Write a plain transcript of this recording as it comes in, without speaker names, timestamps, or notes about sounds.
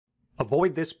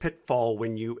Avoid this pitfall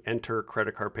when you enter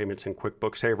credit card payments in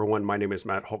QuickBooks. Hey everyone, my name is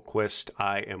Matt Holtquist.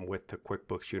 I am with the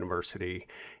QuickBooks University,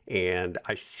 and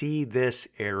I see this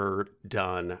error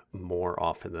done more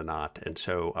often than not. And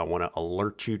so I want to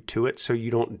alert you to it so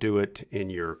you don't do it in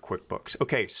your QuickBooks.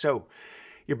 Okay, so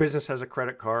your business has a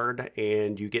credit card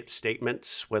and you get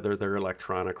statements, whether they're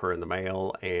electronic or in the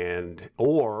mail,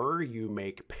 or you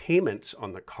make payments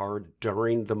on the card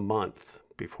during the month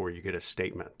before you get a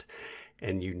statement.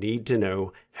 And you need to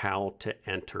know how to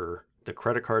enter the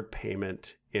credit card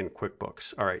payment in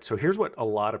QuickBooks. All right, so here's what a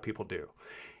lot of people do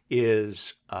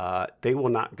is they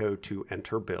will not go to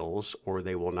enter bills, or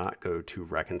they will not go to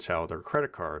reconcile their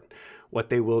credit card. What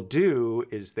they will do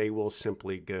is they will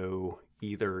simply go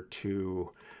either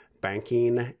to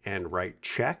banking and write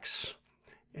checks,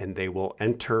 and they will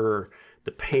enter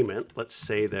the payment. Let's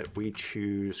say that we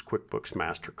choose QuickBooks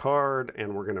MasterCard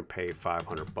and we're gonna pay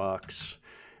 $500.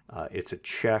 It's a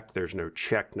check, there's no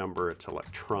check number, it's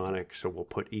electronic, so we'll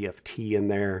put EFT in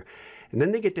there. And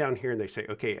then they get down here and they say,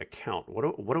 okay, account,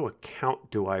 what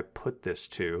account do I put this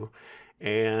to?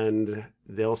 And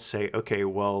they'll say, okay,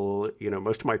 well,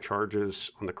 most of my charges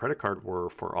on the credit card were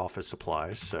for office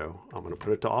supplies, so I'm gonna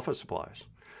put it to office supplies,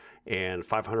 and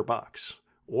 $500.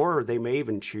 Or they may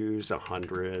even choose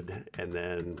 100, and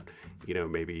then,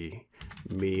 maybe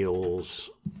meals.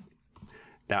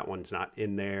 That one's not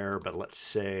in there, but let's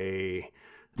say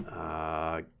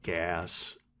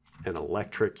gas and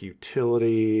electric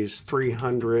utilities,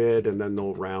 300, and then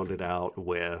they'll round it out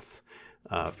with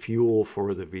fuel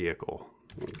for the vehicle.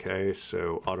 Okay,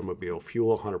 so automobile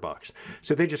fuel, $100.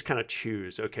 So they just kind of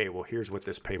choose, okay, well, here's what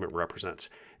this payment represents.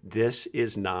 This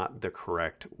is not the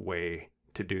correct way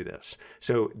to do this.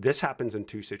 So this happens in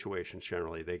two situations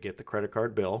generally. They get the credit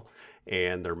card bill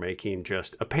and they're making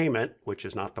just a payment, which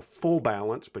is not the full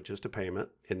balance, but just a payment.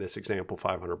 In this example,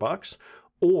 $500.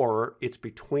 Or it's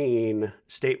between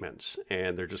statements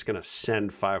and they're just going to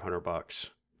send $500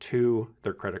 to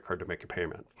their credit card to make a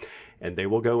payment. And they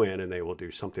will go in and they will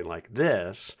do something like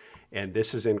this. And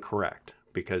this is incorrect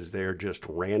because they're just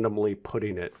randomly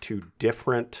putting it to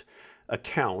different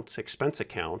accounts, expense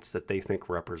accounts that they think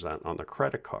represent on the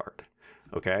credit card.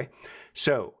 Okay,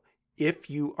 so if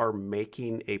you are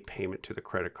making a payment to the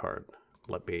credit card,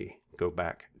 let me go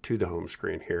back to the home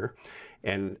screen here.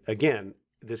 And again,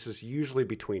 this is usually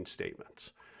between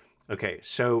statements. Okay,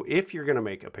 so if you're going to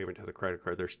make a payment to the credit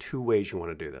card, there's two ways you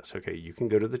want to do this. Okay, you can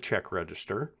go to the check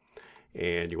register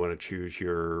and you want to choose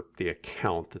the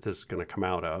account that this is going to come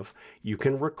out of. You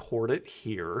can record it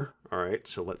here. All right,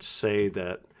 so let's say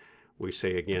that we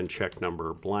say again, check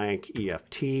number blank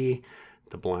EFT.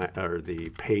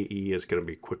 The payee is going to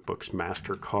be QuickBooks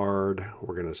MasterCard.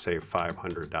 We're going to say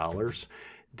 $500.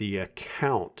 The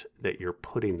account that you're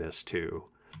putting this to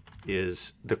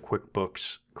is the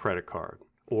QuickBooks credit card,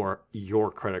 or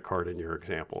your credit card in your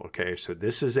example. Okay, so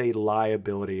this is a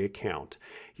liability account.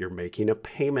 You're making a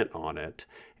payment on it,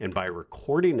 and by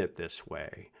recording it this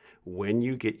way, when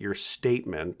you get your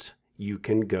statement, you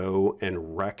can go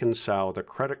and reconcile the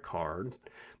credit card,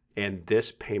 and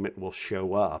this payment will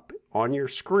show up on your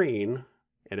screen,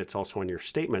 and it's also on your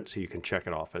statement, so you can check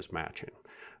it off as matching.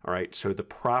 All right, so the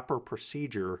proper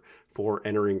procedure for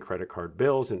entering credit card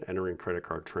bills and entering credit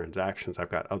card transactions,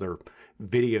 I've got other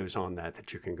videos on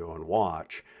that you can go and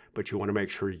watch, but you want to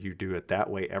make sure you do it that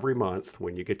way every month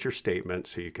when you get your statement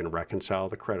so you can reconcile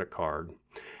the credit card.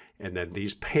 And then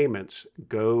these payments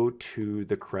go to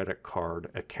the credit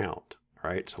card account. All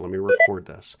right, so let me record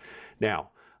this. Now,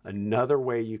 another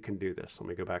way you can do this, let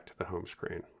me go back to the home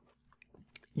screen.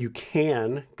 You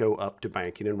can go up to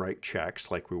banking and write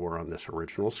checks like we were on this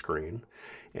original screen.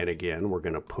 And again, we're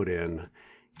going to put in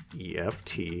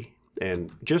EFT.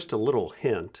 And just a little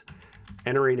hint,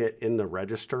 entering it in the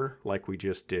register like we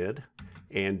just did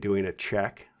and doing a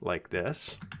check like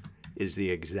this is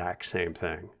the exact same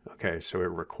thing. Okay, so it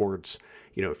records,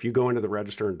 if you go into the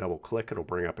register and double click, it'll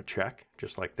bring up a check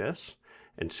just like this.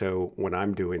 And so when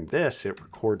I'm doing this, it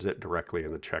records it directly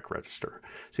in the check register.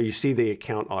 So you see the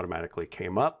account automatically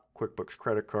came up, QuickBooks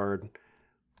credit card,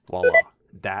 voila.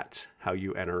 That's how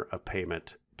you enter a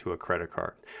payment to a credit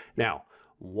card. Now,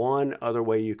 one other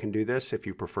way you can do this, if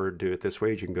you prefer to do it this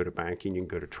way, is you can go to banking, you can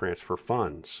go to transfer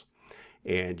funds.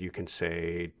 And you can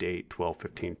say date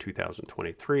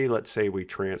 12/15/2023. Let's say we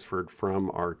transferred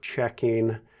from our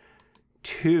checking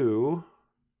to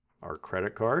our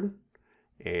credit card.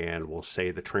 And we'll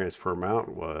say the transfer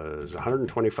amount was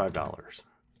 $125.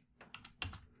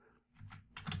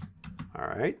 All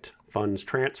right, funds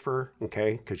transfer,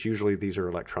 okay, because usually these are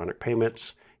electronic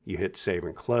payments. You hit save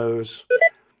and close,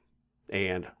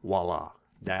 and voila,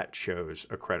 that shows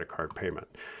a credit card payment.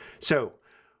 So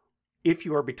if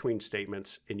you are between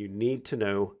statements and you need to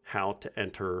know how to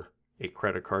enter a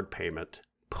credit card payment,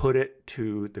 put it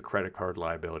to the credit card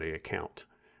liability account.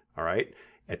 All right.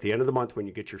 At the end of the month, when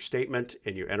you get your statement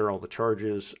and you enter all the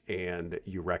charges and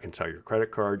you reconcile your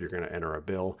credit card, you're going to enter a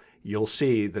bill. You'll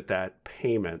see that that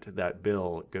payment, that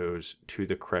bill goes to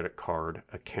the credit card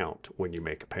account when you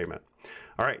make a payment.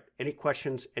 All right. Any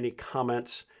questions, any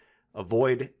comments?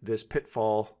 Avoid this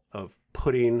pitfall of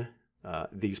putting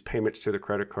these payments to the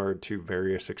credit card to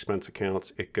various expense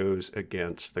accounts. It goes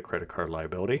against the credit card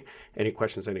liability. Any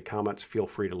questions, any comments, feel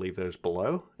free to leave those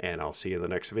below, and I'll see you in the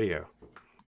next video.